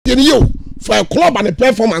you for a club and a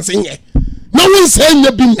performance in here. No one saying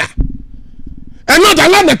you been there. And not a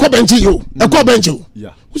land a bench you, a co bench you.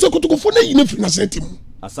 Yeah. Who's a good to for the uniform team?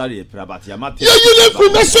 Asari Prabati Amati. Yeah,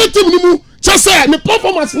 uniform team. Just say the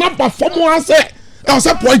performance not perform one say. I was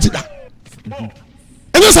a point that. And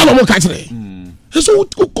that's how I'm catching. So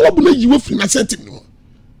club you will finance team.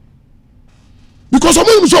 Because I'm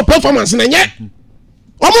going to show performance in a yet.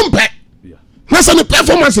 I'm pay. That's the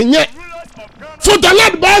performance in yet. For the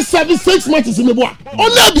lad by 7-6 matches in the boy.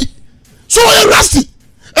 On Nabi. So you're rusty.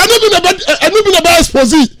 And even about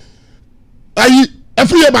exposé. A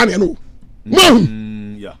free banner. No.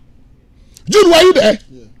 Yeah. Jude, were you there?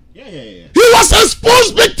 Yeah. He was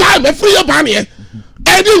exposed big time. A free banner.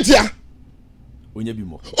 I didn't hear. Onye be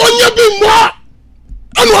more.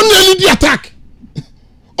 And one nearly the attack.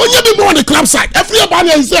 Onye be more on the club side. Every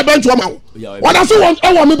banner is a bench woman. What I say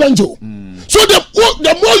I want me bench. So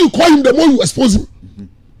the more you call him, the more you expose him.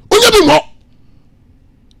 Onye be more.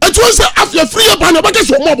 It was after free banner, but guess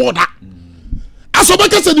what more about that? As a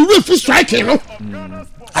baker said, the ref is striking.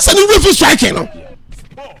 I said the ref is striking.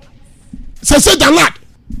 Say Danlad.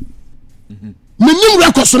 Minimum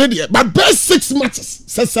records already, but best 6 matches,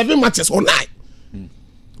 say 7 matches or 9.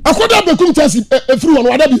 According to the Chelsea, everyone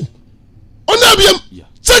what have you? On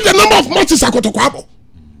check the number of matches I got to Kwabo.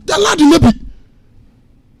 Danlad maybe.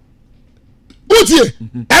 Utie,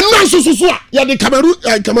 and now so ya the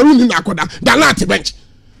Cameroon in Akoda. Danlad bench.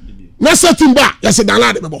 Next setting back, yes,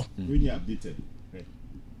 Danlad bebo. When you updated.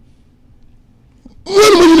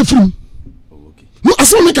 When uniform. No, I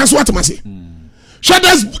saw me can swat my say. So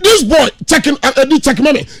there's this boy checking check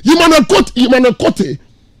me. You man a coat.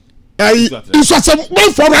 It's such a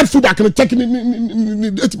one for right fullback and checking in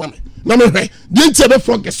it man. No me didn't tell the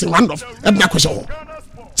frog gets Randolph and na question.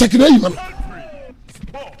 Checking you man.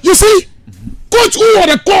 You see, coach who are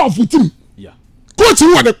the core of the team. Yeah. Coach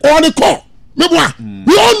who are the core. Me boy,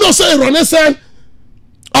 we all know say Renaissance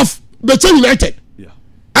of the United. Yeah.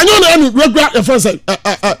 I know the regular first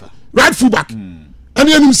right fullback. And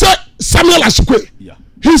then he said Samuel Ashikwe. Yeah.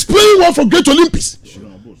 He's playing well for Great Olympics.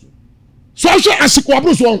 So I say Ashikwe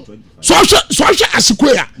Bruce one. So I say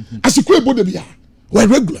Ashikwe. Ashikwe Bodebia. We're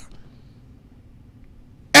regular.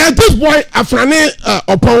 And this boy Afrane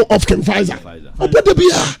Oppo of Ken Pfizer.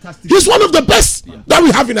 He's one of the best that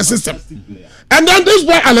we have in the system. And then this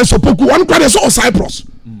boy Alex Opoku, one brother is all Cyprus.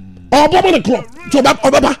 Or Baba the club. So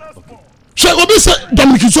Baba. So Obi say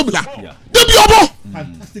Dominic Sobila. They be Obo.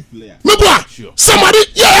 Fantastic player. Sure. Somebody,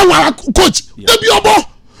 coach. They be Obo.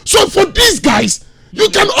 So for these guys, you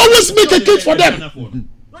can always make a case for them.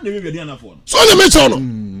 So they make sure.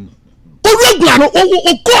 Regular no,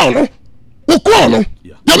 call no.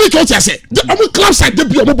 They make what I say. The club side they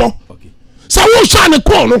be Obo. So we shine a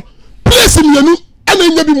call no. Place in you and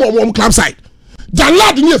then you be more club side.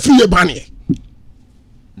 Danlad near free banner.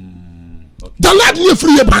 Danlad near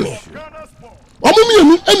free banner. And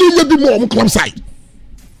then you be more club side.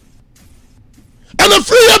 And a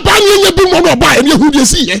free banner you be more buy and you who you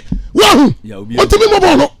see. Wow. What to be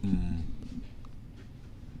more?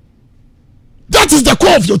 That is the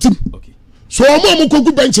core of your team. Okay. So I'm going to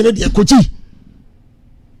go bench in the coach.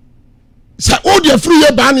 Say, oh, the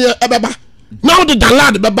free banner, now the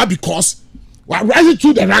Danlad baba because we're rising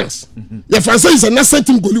through the ranks. Your France is a national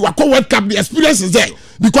team goalie. We call World Cup. The experience is there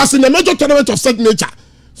because in the major tournament of such nature,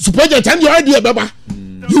 Superjet and your idea, baba,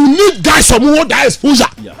 you need guys from who that exposure.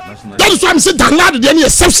 That is why I'm saying Danlad is any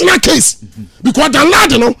exceptional case because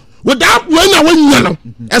Danlad, you know, without when you know,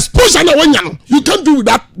 exposure when you can't do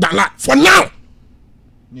without Danlad for now.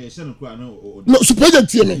 No, Superjet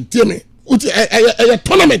TMA, a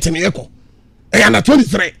tournament in the echo, and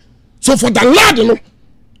 23. So for Danlad, you know,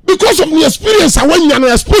 because of the experience I when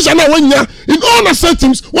you exposure now when you in all the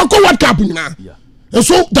settings, what call World Cup now. And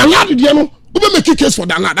so Danlad, you know, we make a case for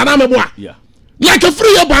Danlad. And I'm a boy. Like a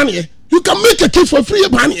free banner, you can make a case for free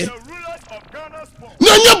banner.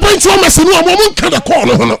 Now you're going to a mess and no one can call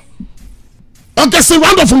no. I guess a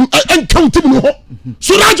round of uncountable.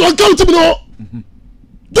 So that's uncountable.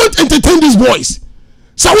 Don't entertain these boys.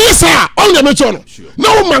 So we say on the match.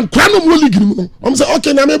 No man can really. I'm saying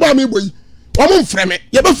okay, now maybe I'm boy. I'm frame it.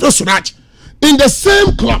 You have Suraj in the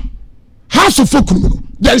same club. House of Fokum.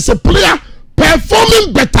 There is a player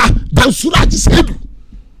performing better than Suraj's head.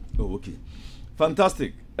 Oh, okay.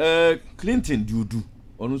 Fantastic. Clinton, do you do?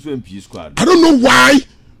 On MP squad. I don't know why.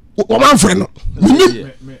 My friend.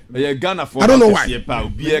 I don't know why.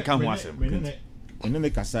 And then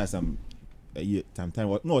make a size some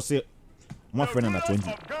time. No, say my friend under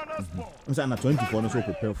 20. I'm saying under 24, so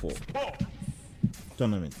prepare for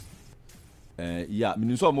tournament. Yeah, I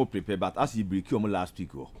mean, so more prepare, but as he break you last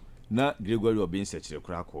week, na Gregory Obin search the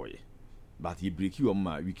crack koye but he break you on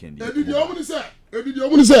my weekend Ebi di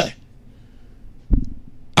omuni say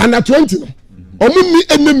under 20 no omuni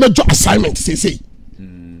any major assignment say this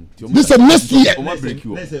is next year next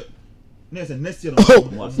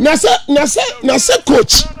year na say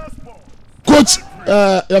coach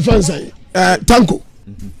your friend say Tanko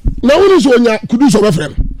na woni so nya kudus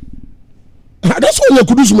obefrem that's why nya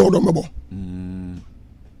kudus mo do mebo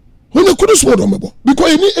when you couldn't swallow them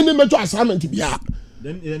because any major assignment be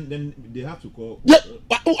then they have to call did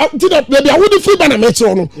that maybe I wouldn't feel bad on your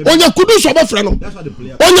kudus of a friend that's what the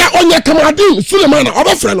player on your Kamadin Suleiman of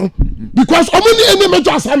a friend because only any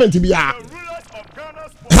major assignment be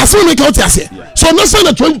that's what make out here so not saying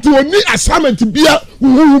that 22 only assignment to be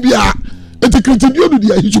who be a contribute to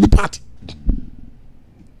the he should be part.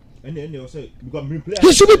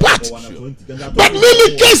 He should be part. But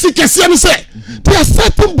many cases can say there are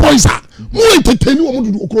certain boys are more entertaining woman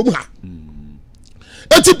to do.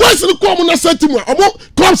 And the boys in the common certain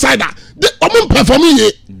club side they performing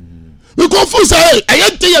here. We confuse say I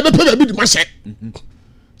ain't tell you about the machine.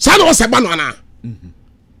 Son was a banana.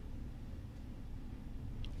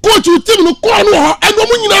 Coach you team no call no and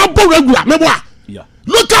woman now regular. Me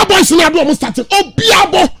local boys now do almost starting. Oh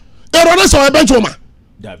biabo. Erroneous or a bench woman.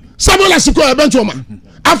 Samuel Asiko a bench woman.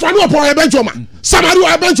 Afrano upon a bench woman. Samaru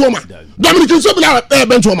a bench woman. Dominican Sobila a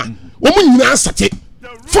bench woman. Woman you answer it.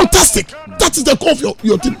 Fantastic. That is the core of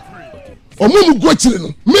your team. Omu go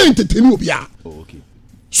children. Me entertain you bia.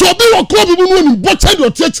 So be your club you know butcher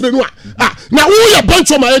your children no. Now who your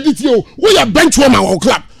bench woman edit you. Who your bench woman or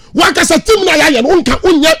club. What as a team na ya unka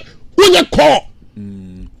unye call.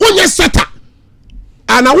 Unye setter.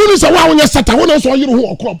 And I wouldn't say why unye setter. Who knows why you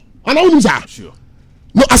who club. And I wouldn't say. Sure.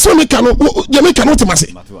 No, I saw me cannot. You make cannot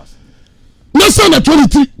say. No, son,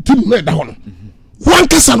 23 team made that one. One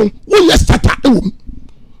casano, one yes starter.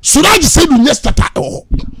 So I just said, yes starter.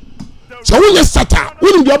 So when you starter,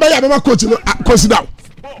 when you are coach, consider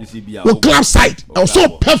the club side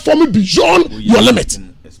also performing beyond your limit.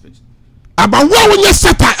 About when you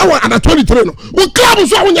starter, under 23, no, club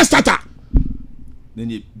is when you starter. Then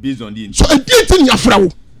you based on the so a date in your flow.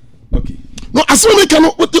 Okay. No, I saw me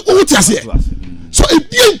cannot. What you say? So a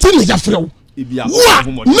thing is a flow.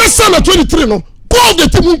 What? Next time 23 no. Call the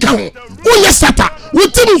team can. When you starter, we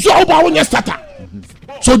team so about when you starter.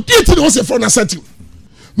 So this was a front setting.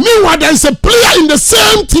 Meanwhile, there is a player in the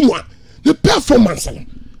same team. The performance.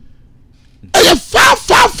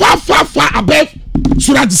 Far above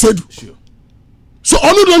Suraj said. Sure. So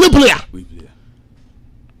only the only player.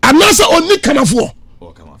 And also only Kanafo.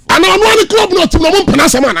 And on one club not to no one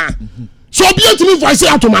Panasamana. So be able to live I say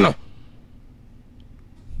out to man.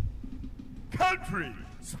 Country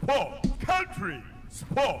sport.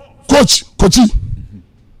 Coachy.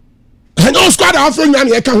 And all squad are offering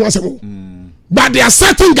and can once more. But there are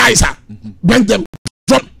certain guys bring them,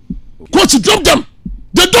 drop. Coach drop them.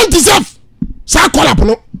 They don't deserve. Sa call up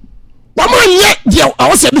no. One man yet I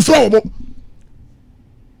was said before.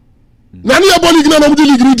 Nani a boli gina no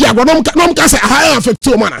degree dia go no ka say high affect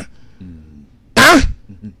to man.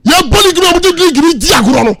 Ya boli gina no degree dia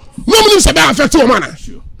go no. No me say affect to man.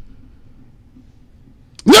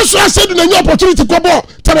 Yes, I said no opportunity ko ball.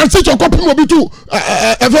 Tell say your copy mo bi to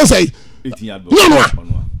ever say. No.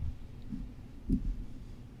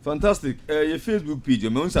 Fantastic. Your Facebook page,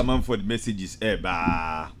 me unsa man for the messages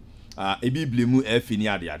ebi blemu fini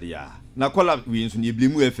ade ya. Na call we nso ne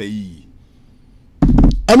blemu Eiii.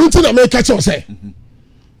 Aminti na me catch you say.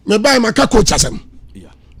 Me buy my coach asem.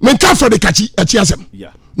 Yeah. Me ka for the catch achi asem.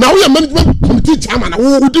 Yeah. Now we are management committee chairman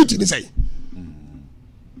who did it say.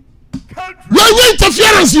 No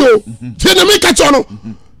interference yo. Say na me catch you no.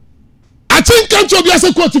 I think can't you be as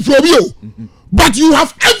a coach for you. But you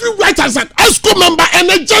have every right as an ESCO member and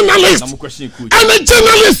a journalist. And a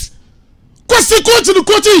journalist. Question coach to the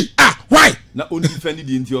coach. Why? Not only defending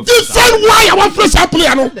the interior. Defend why I want fresh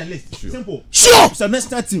player no. Simple. Sure. It's a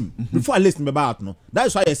national team. Before I listen about no. That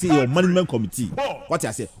is why I say your management committee. What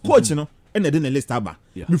I say, coach no. And they didn't list about.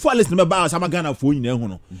 Before I listen about some Ghana for you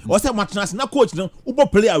know. Or say match na coach no. Ubo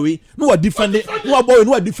play away. No defend it. No boy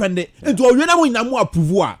no defend it. Into you know we na mo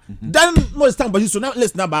approve. Then most time but you so now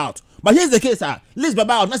listen about. But here's the case, let's be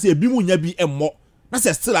about not say bimu nya bi emmo. Na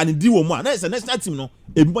say still and di wo mo. Na say national team no.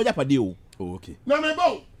 Ebi japade o. Oh okay. Na me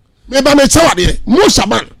bo. Me ba me chawa de. Mo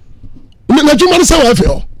shaban. Na juma ni say wa fe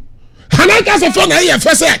o. Hanaka say for na here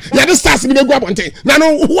first say ya the stars ni be go abonte. Na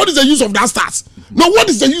no what is the use of that stars? No what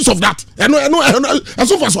is the use of that? I know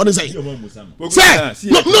so far what they say. Say no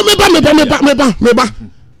me ba.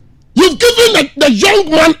 You've given the young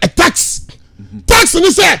man a tax. Tax ni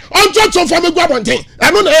say on church of family go abonte.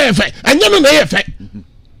 I know na effect. And you know na effect.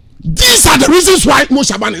 These are the reasons why Mo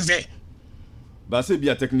Shaban is there. But say be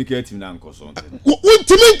a technical team now consult. What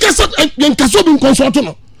to me Nkaso being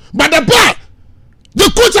consulted. But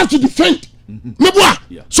the coach has to defend.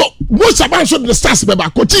 Yeah. So Mo Shaban should the stars be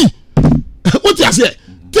back. What you say?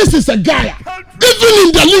 This is a guy. Even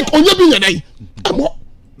in the league, on your being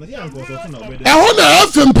I want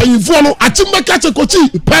to FM paying for no. I think my catch a coaching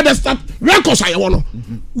pedestal records. I want.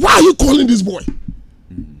 Why are you calling this boy?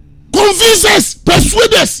 Convince us,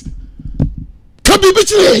 persuade us. Can be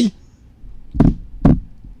between.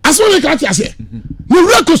 As well as I say, no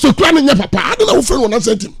records to climb in your papa. I don't know who friend when I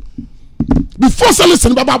sent him. Before selling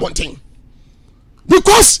some Baba one thing.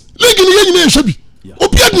 Because league in the year should be.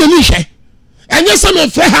 Opiate the niche. And yes, I'm a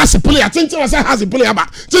fair house player. I think I has a player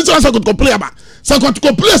back. Since I could go play back. So I got to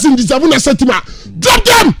go place in the Zavuna Sentima. Drop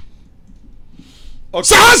them! Okay.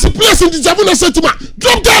 So I has a place in the Zavuna Sentima.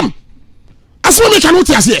 Drop them! As one make a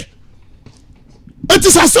notice here. It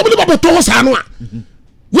is a somebody about Tohos Hanua.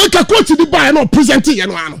 We can go to the bar and not present it.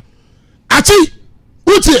 Achi,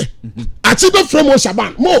 Uti, Achiba Fremo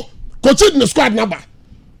Shaban. Mo, coach in the squad number.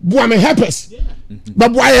 Buame helpers.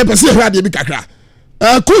 But why helpers here? Bikakra.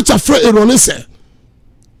 Coach Afraid Ironise.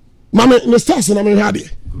 Mamma, the stars and I'm ready.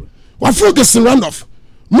 What for Gesson Randolph?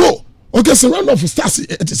 No, or Gesson Randolph stars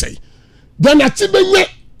to say. Then Achiba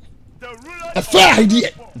a fair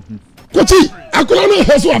idea. Coach, I could not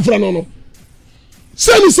have so friend.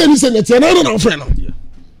 Send it, and I don't know, friend.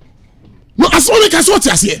 No, as one as what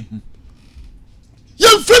I say.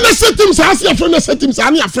 Your friend set him, as your friend set him,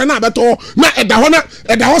 and your friend about all, not at the honor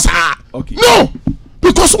at the house. Okay. No,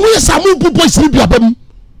 because we are some boys in the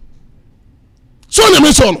so, you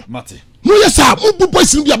mention, Mate. No, yes, sir,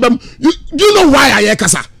 boys in the you know why I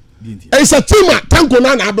Kasa? It's a team at Tanko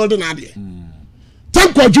Nana building idea.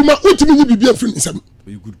 Tanko Juma, ultimately be a friend.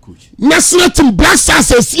 Very good coach. National team Black Stars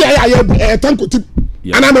says, Tanko team.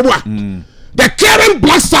 And I'm a the current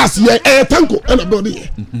Black Stars here, Tanko and a body.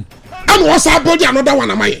 And what's our body? Another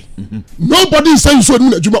one am I? Nobody is saying so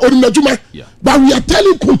in Juma or in Juma. But we are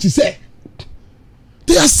telling coaches, say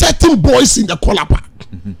there are certain boys in the collar park.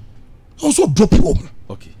 Also drop you home.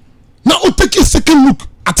 Okay. Now we'll take a second look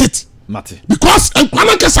at it. Mate. Because and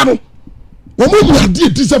Kwanakasano, when we are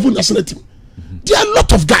deserve national team, there are a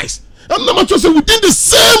lot of guys. And no matter within the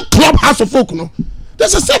same clubhouse of folk, no.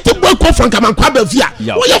 There's a certain boy called Frank Amankwabevi.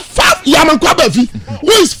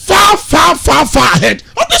 Who is far ahead.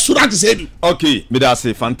 How this should I say? Okay, me that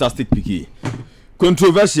say fantastic picky.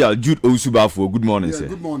 Controversial Jude Osubafo. Good morning, sir.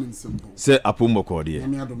 Good morning, simple. Say Apomoko dear.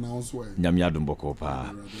 Nyamiadum Boko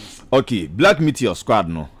pa. Okay, Black Meteors squad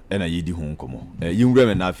no. Ena yedi hon komo. Yimre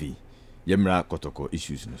me nafi. Yemra kotoko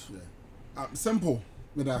issues no. Simple.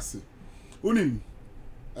 Me that say. Unim.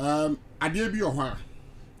 Adie bi ohwa.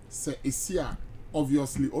 Say esia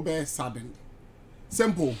obviously obey saddened.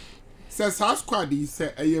 Simple. Says our squad is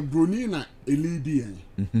say a brony na a lady.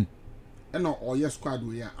 And no or your squad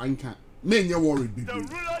we are anka. Menya worried baby.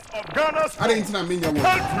 I didn't know menya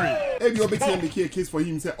worried. If you obey make a case for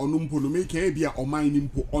him say onumpo no make a be a mine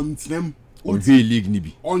impo on them. On the league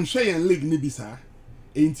nibi. On share and league nibi sir.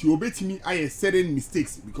 Ain't you obey me I certain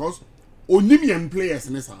mistakes because onimian players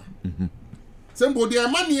in sir. Simple, there are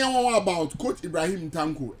money about Coach Ibrahim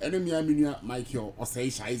Tanko, enemy Aminia Michael or say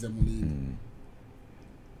Shaiza.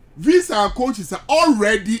 These are coaches are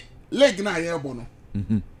already leg na airborne.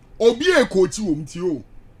 Obi a coach tio.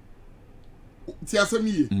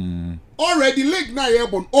 Tiasami. Already leg na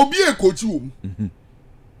airborne. Obi a coach in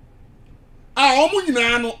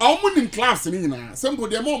class in simple,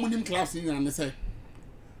 there are more money in class in and say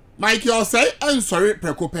Michael say, I'm sorry,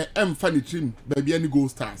 Precope, I'm funny trim, baby, any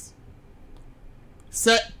gold stars.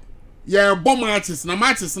 Say, yeah, bomb matches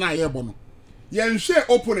na yeah, bono. Yeah, share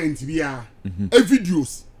opponent via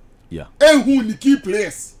videos. Yeah. Who the key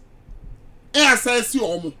players. Assess you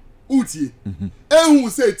omo. Uti. Who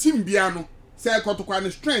say team biano. Say Kotokwane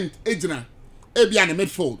strength ejina. Biana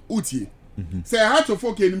midfield. Uti. Say how to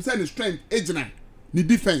focus him say strength ejina. The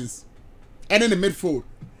defense. And then the midfield.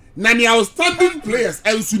 Nani outstanding players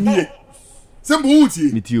elsuniye. Simple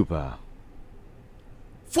uti. Mitiupa.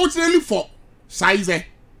 Fortunately for Size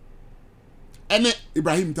and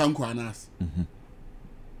Ibrahim Tanko anas.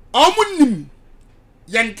 Amunim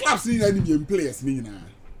yan clubs in any players nina.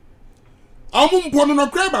 Amun pono no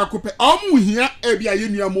crab coupe. Amu here ebia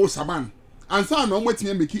yenia mo saban. And so no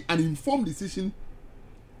waiting make an informed decision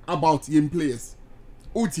about young players.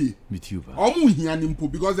 Oti Mituba. Amu here nimpo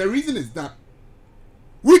because the reason is that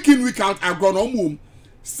week in week out agronomum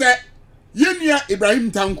say yenia Ibrahim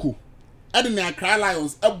Tanko. Edna Accra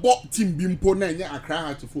Lions a bought team bimpo na nya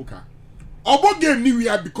Accra to foka. Obo game ni we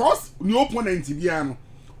are because no opponent biano.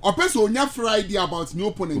 or person onya free idea about new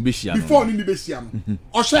opponent before ni beshia no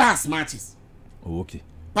or share has matches. Oh, okay.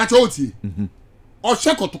 But oti or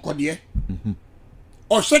share kotokode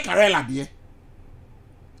or share karela de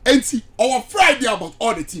enti our free idea about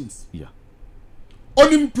all the teams. Yeah.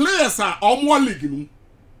 Onim players are all more league no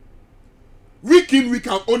week in week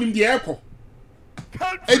out onim the echo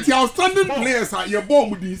enti outstanding players are your bomb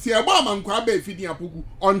with this your bomb and kwa be fidi apoku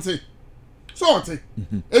onte so ote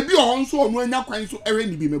ebi o nso onu anya kwan so ewe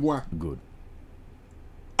ni bi meboa good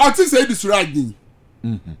ote say this right thing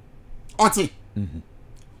ote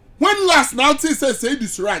when last now ote say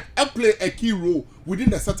this right I play a key role within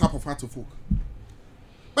the setup of Hearts of Oak.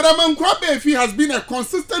 But Amankwa Befi has been a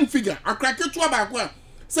consistent figure. Akrake to abakwa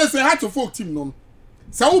says a Hearts of Oak team non.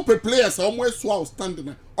 Sa players almost so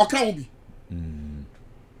outstanding or can be. And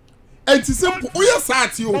it's simple. We are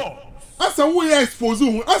sat you as a way expose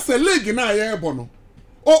as a leg na air bono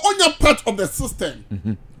or on your part of the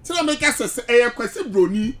system. So make us a question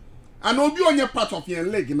brony and will be on your part of your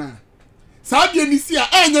leg na. Sadia Nisia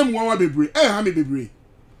and them one bebre, hammy bebre.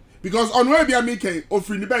 Because on where be a making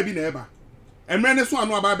offering the baby neighbor. And when this one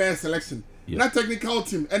no about better selection, not technical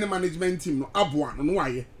team, any management team, no abwa, no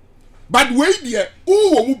why. But wait there,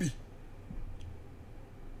 who will be?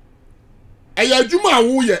 A juma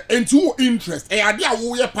woo ye into interest, a idea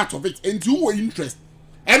woo ye part of it, into interest.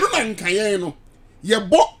 And no man can no, ye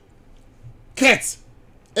bought cat,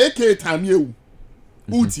 aka Tamiu,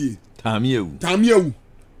 Uti, Tamiu,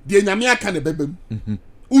 the Namia can a baby,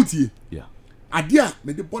 Uti, yeah. Idea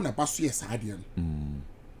made the bonnet basu yes, Adian.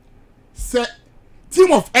 Say,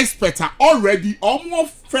 team of experts are already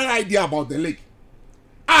almost fair idea about the league.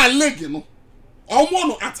 League, you know,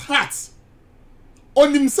 almost at heart.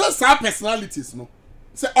 On himself, our personalities, no.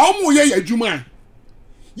 Say, almost ye juma.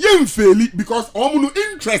 Ye fail because almost no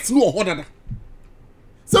interest no order.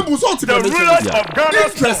 Simple sort of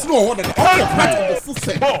interest no order. Part of the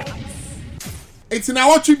system. It's in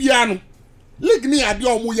our tribiano. League ni adi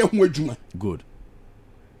almost ye juma. Good.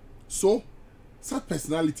 So. Such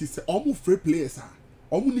personalities say almost free players are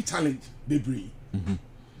almost challenge they bring.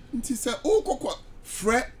 He say, oh, Coco,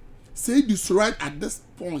 Fred, say this right at this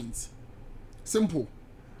point. Simple.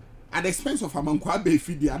 At the expense of Amankwa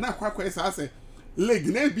Befi, and I quite say, leg,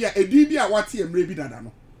 maybe a DB, what he and maybe that.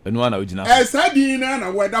 And one original. As I didn't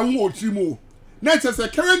know where that more trimo. Next as a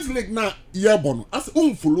current leg now, yearbon, as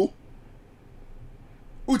unfollow.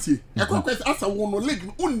 Uti, I quite as a one leg,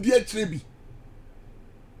 dear Trebi.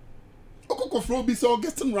 Okoko flow be so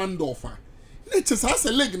getting Randolph. Nature's has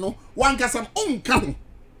a leg, no one gets an own count.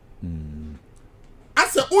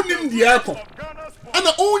 As a unim the aircon. And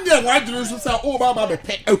the only wide say, oh, Baba,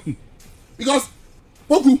 pet because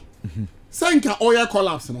Poku Sanka oil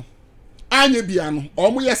collapse, no. Anya Biano,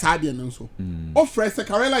 almost yes, I didn't so. Or Fresh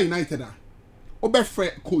Carella United, or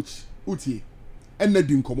Befre coach Uti, and the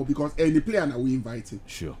Dinkomo because any player now we invited.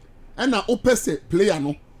 Sure. And now opposite player,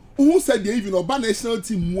 no. Who said they even about national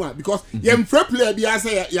team more because your friend player be as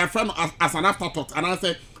your friend as an afterthought and I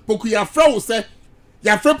say Poku your friend will say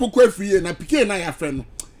your friend Poku free and Pike na your friend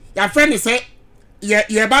is say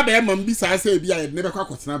your baba mum be say be I never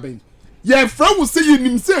quite na bench your friend will say you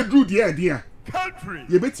himself do the idea country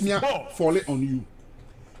you bet me fall it on you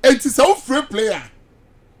and it's so free player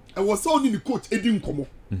I was only the coach Edin Komo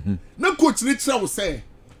now coach Richard will say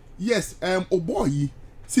yes oh boy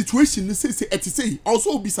situation say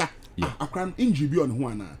also bisa a crown injury be on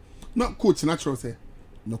one not coach natural say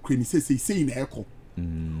no cranny say in echo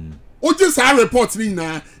o just our report me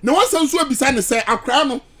na one sense we bisa ne say a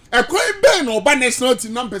crown a coin ben or ba national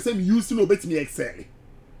team number say me use no bet me excel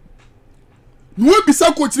no we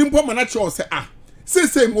bisa coach nimpo natural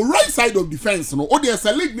say mo right side of defense no o dey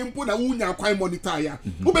say league nimpo na wunya kwai monitor ya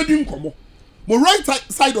wo be di nkomo mo right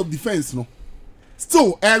side of defense no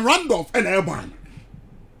still a Randolph and Airborne.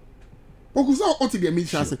 Because all to the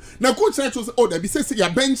chance. Now coach said oh there be say your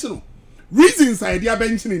bench no reasons idea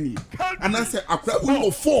benching in and I say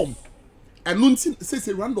akwa form and no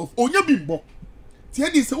say Randolph onya bimbo tie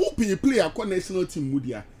dey say who pay player for national team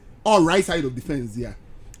mudia all right side of defense there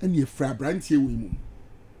and you fra branch here we mum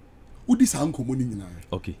udi san komoni nyina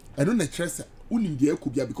okay I don't trust unim dey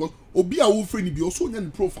ekobia because obi a wo free ni bi also nya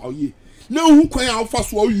the profile ye na hu kwan alpha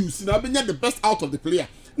so use na benya the best out of the player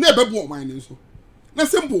na ebebu o man so na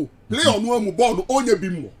simple play on one ball onye bi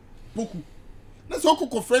mo boku na so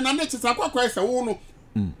kokko friend na neche sa kwakwa ese wo no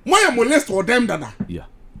moye molest or them dada yeah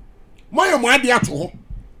moye mo ade ato ho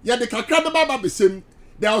ye de kakra be baba besem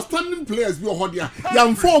the outstanding players bi ho dia ya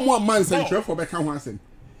inform one man central for beka ho asem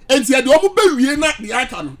enti ye de omo be wie na de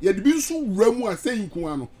aka no ye de bi nso wura mu asen ku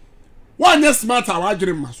ano one smart our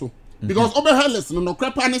adwere ma so because obe hairless no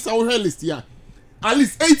crapa ne sa wo hairless ya at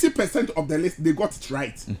least 80% of the list they got it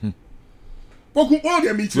right. All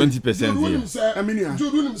their meeting 20%.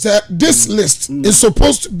 Jude say this list is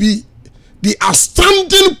supposed to be the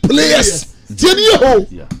outstanding players.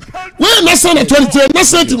 Yeah. Where Nasana 23,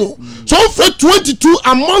 Nasana so for 22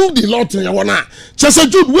 among the lot in Yawana. Chesa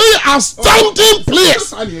Jude, we outstanding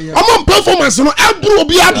players. Among performance, no, Abru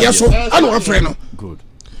Biadia, so I know a friend. Good.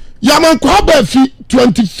 Yaman Kwabefi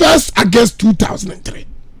 21st against 2003.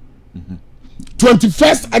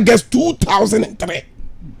 21st against 2003.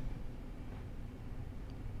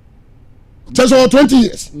 Chesa 20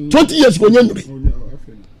 years. 20 years when you're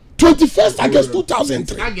 21st against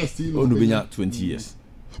 2003. Oh, no, 20 years.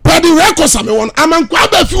 But the records are one. I'm on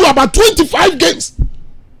few about 25 games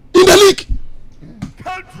in the league.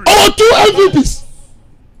 Or 2 MVPs.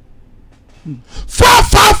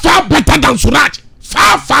 Far better than Suraj.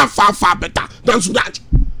 Far better than Suraj.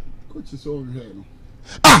 Coach is over here.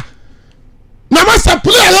 Ah, now master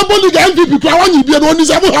player level league MVP. I want you to be on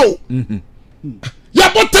this how. You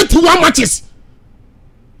have 31 matches.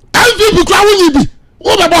 MVP. I want you to be. Who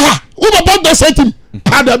about the setting?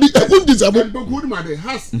 Adabi, who deserve? But good man,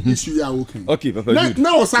 has issue ya okay. Okay, Papa.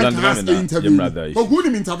 Now Osaka has interview. But good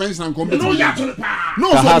intervention and competition.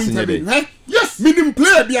 No, intervene. Yes, meaning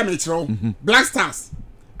player be amateur. Black Stars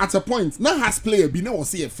at a point now has player be now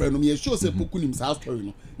see a friend. Me sure say Pokunim house story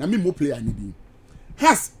no. Na me mo player ni bi.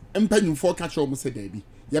 Has empanyu for catch almost say there be.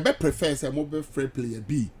 You be prefer say mo be free player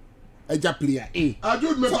B. Eja player A.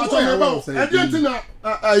 Ajude me pass on about.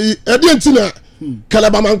 Edientina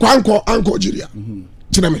Kalaba Manko Anko Jiria.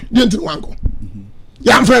 Chiname, Dientin Wanko.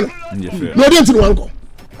 Young friend. No Dientin Wanko.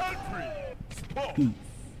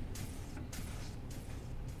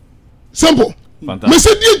 Simple.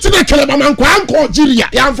 Mr. Dientin Kalaba Manko Anko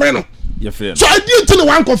Jiria, young friend. So I didn't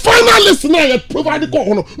Wanko. Final listener provide the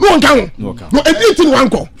call. No one can. No, I didn't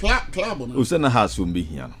Wanko. Club. Usana has to be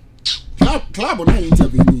here. Club on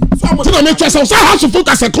intervene. So I make yourself so how to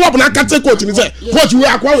focus a club and I can take coach and say, coach, we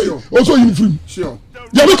are quality. Also, you free. Sure.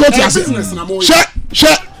 You make coach as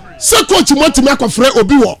share. So coach, you want to make a friend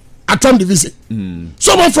Obiwo at Tom Division.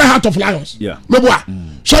 Someone friend Heart of Lions. Yeah. No boy.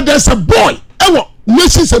 So there's a boy. Ewo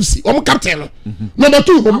Nations FC. Captain. Number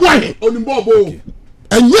 2, boy. Onimbobo.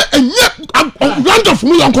 And yet, round of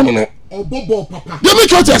me on coming. Oh, Bobo, Papa. You make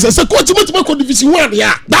coach as a coach, you want to make a division 1.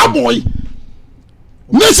 Yeah, that boy.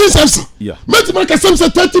 Nations FC. Yeah. Make a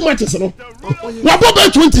 30 matches. No.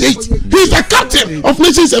 Wabobe 28. He's the captain of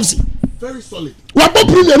Nations FC. Very solid. Wabo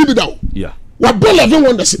Premier League. Yeah. Wabo Eleven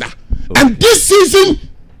won the Sida. And this season,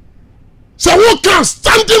 so who can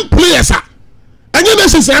standing players are. And you know,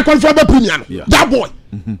 since I confirm the Premier. Yeah. That boy.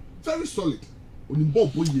 Very solid.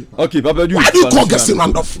 Okay, Papa. Why do you call Gestin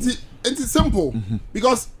Randolph? It's simple.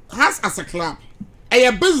 Because as a club,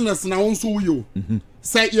 a business now also you.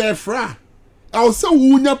 Say you're fra. I'll say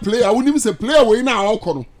wunya player. I wouldn't even say player we now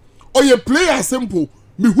alcohol. Or your player simple.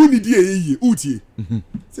 Me who need ye uti.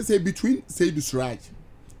 Say between say the Suraj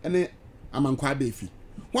and then Amankwa Befi.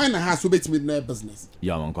 Why not has to bet me no business?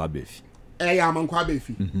 Yeah, Amankwa Befi. Amankwa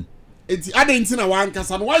Befi. It's I didn't know one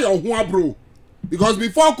person why you bro. Because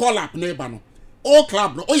before call up neighbor no. All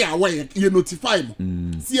club no. Oh yeah, why you notify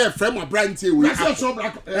me. See a friend my brand say we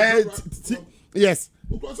yes.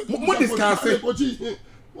 What discuss it?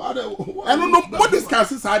 I don't know what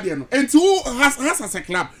discusses are there. And who has as a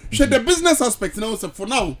club? Should the business aspect now? So for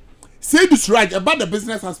now, say this right about the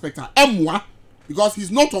business aspect. Emwa because he's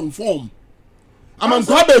not on form. I'm on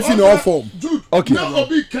in all form. Okay.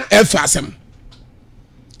 FSM.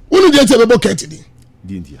 When you get a bucket,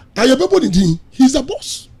 he's the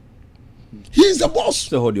boss. He's the boss.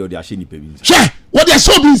 So how do you actually pay? Sure. What they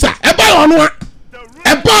show beans are a buy on one.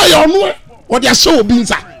 A buy on one. What they show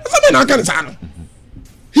beans are. I can't say.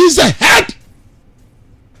 He's the head.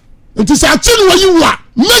 It is actually where you are.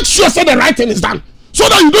 Make sure say the right thing is done, so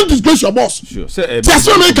that you don't disgrace your boss. Sure. That's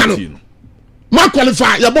what I can. Ma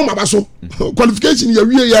qualify. Ya bomb abaso. Qualification. You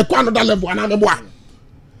another level.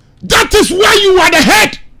 That is where you are the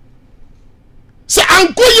head. Say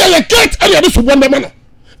Anko ye get area this one man.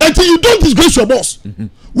 Until you don't disgrace your boss.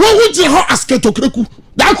 What would you how ask to kreku?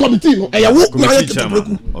 That committee no. Ya work na ye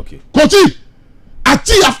kreku. Okay. Coach, I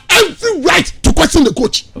have every right to question the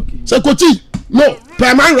coach. Okay. Say coach, no,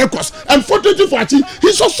 primary records. Unfortunately for Achi,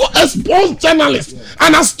 he's also a sports journalist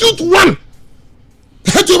and astute one.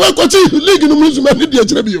 Coach, league no means me dey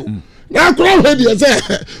chire bi o. Na crowd head dey say,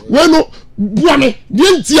 "We no bua me, dey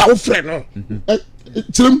nti a wo friend no."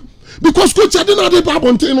 Chirem because coach I didn't dey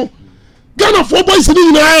babonte no. Ghana for boys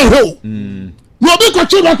ni na ho. No be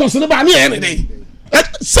coach records no ba na any day.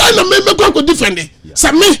 Say na me go defend it.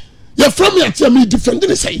 Say me you from me at me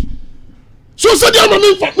defending say. So said the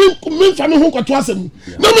me fa me ho kwato asem.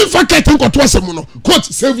 Na me fa kete kwato asem no. Coach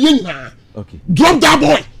save you na. Okay. Drop that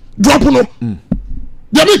boy. Drop no.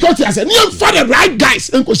 The me coach say near for the right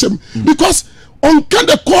guys enko sem because on can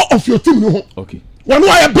the core of your team no. Okay. When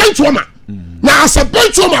why a bench woman. Now as a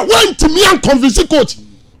bench woman when to me and convince coach.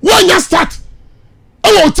 When you start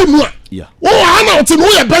oh team no. Yeah. Oh ana team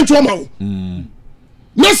we a bench woman.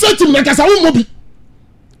 Na say team na kasa wo mobi.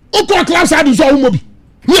 O ko club side so wo mobi.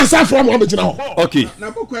 Me asa from one between now. Okay.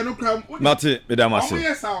 Na boko no kram. Mate, madam We ase.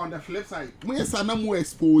 yes on the flip side. We yes na mo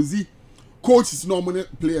expose coaches no mo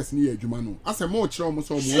players ni adwuma no. Ase mo kire mo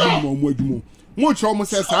so mo adwuma. Mo kire mo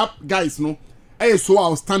say sa guys no eh so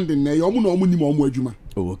outstanding na yo mo no mo ni mo adwuma.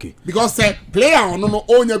 Oh, okay. Because player no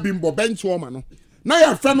onya bimbo bench woman no. Na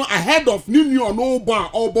your friend no ahead of new no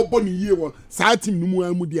bar or bobo ni ye wo sa team no mu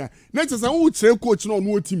amu dia. Na che say wo kire coach no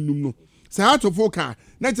no team no no. Say how to foka.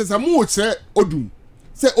 Na che say mo kire odum.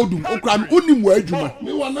 Say odum okra uni mu adwuma.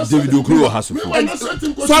 David Oklo has to.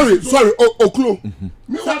 Sorry, Oklo.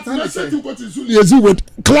 Me what na certain coaches you with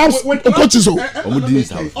class coaches so. Omudin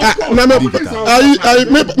house. Na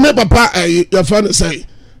me papa your friend say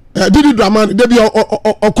Didi Draman dey be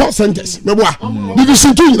o call centers. Me boa.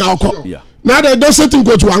 Division 2 na o. Yeah. Now they don't certain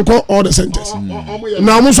coach one call all the centers.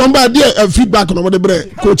 Now mo somebody there feedback no the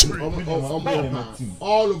bread coach.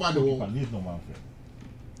 All over the world.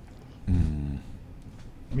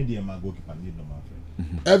 Media man goalkeeper need no man.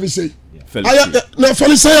 Every say. Felicia. Na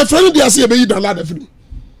Felicia friend dey say be Danlad afri.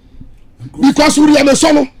 Because William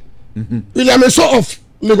Esono. William Esono of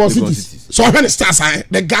Lagos. So when it starts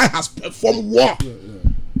the guy has performed well.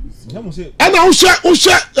 And now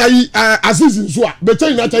Aziz Nzua better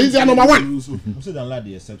United is number 1. Say Danlad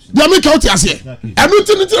the exception. They make out here.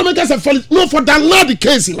 Everything to make us a Felicia. No for Danlad the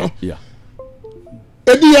case, you know. Yeah.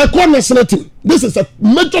 This is a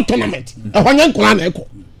major tournament.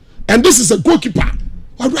 And this is a goalkeeper.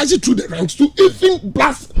 Why rise through the ranks to even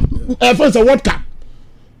blast first a World Cup.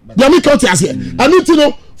 They make out here. I need to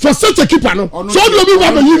know for such a keeper. No, so do you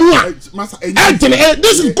have a new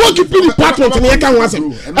this is goalkeeping department in the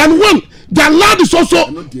and when Danlad is also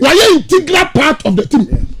an integral part of the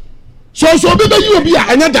team. So maybe you will be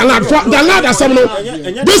another Danlad assembly.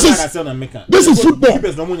 This is football.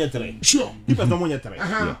 Sure. Keepers no money try.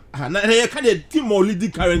 Na you can team or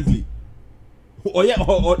lead currently. Or yeah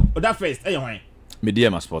or that first eh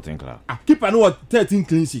Media Sporting Club. Keeper no 13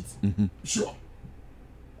 clean sheets. Sure.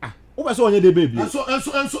 Who so only the baby. And so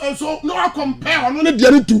no I compare on only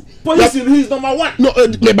the two. Position he is number 1. No,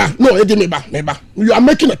 you are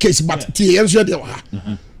making a case but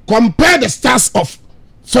compare the stars of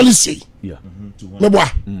Felicia. Yeah.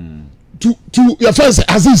 To your friends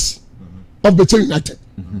Aziz of the United.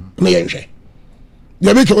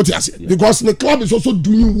 They make it because the club is also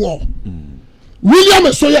doing well. William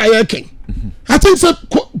Esoya King. I think so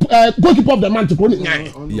goalkeeper of the month.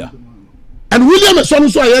 Yeah. And William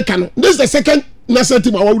Esoya King. This is the second national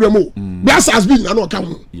team I will remove. That has been no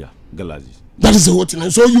come. Yeah. Galazi. That is the whole thing.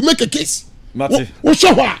 So you make a case. Mate. What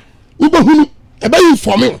show why? Uber who about you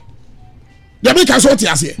for me. They make us what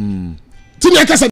you say.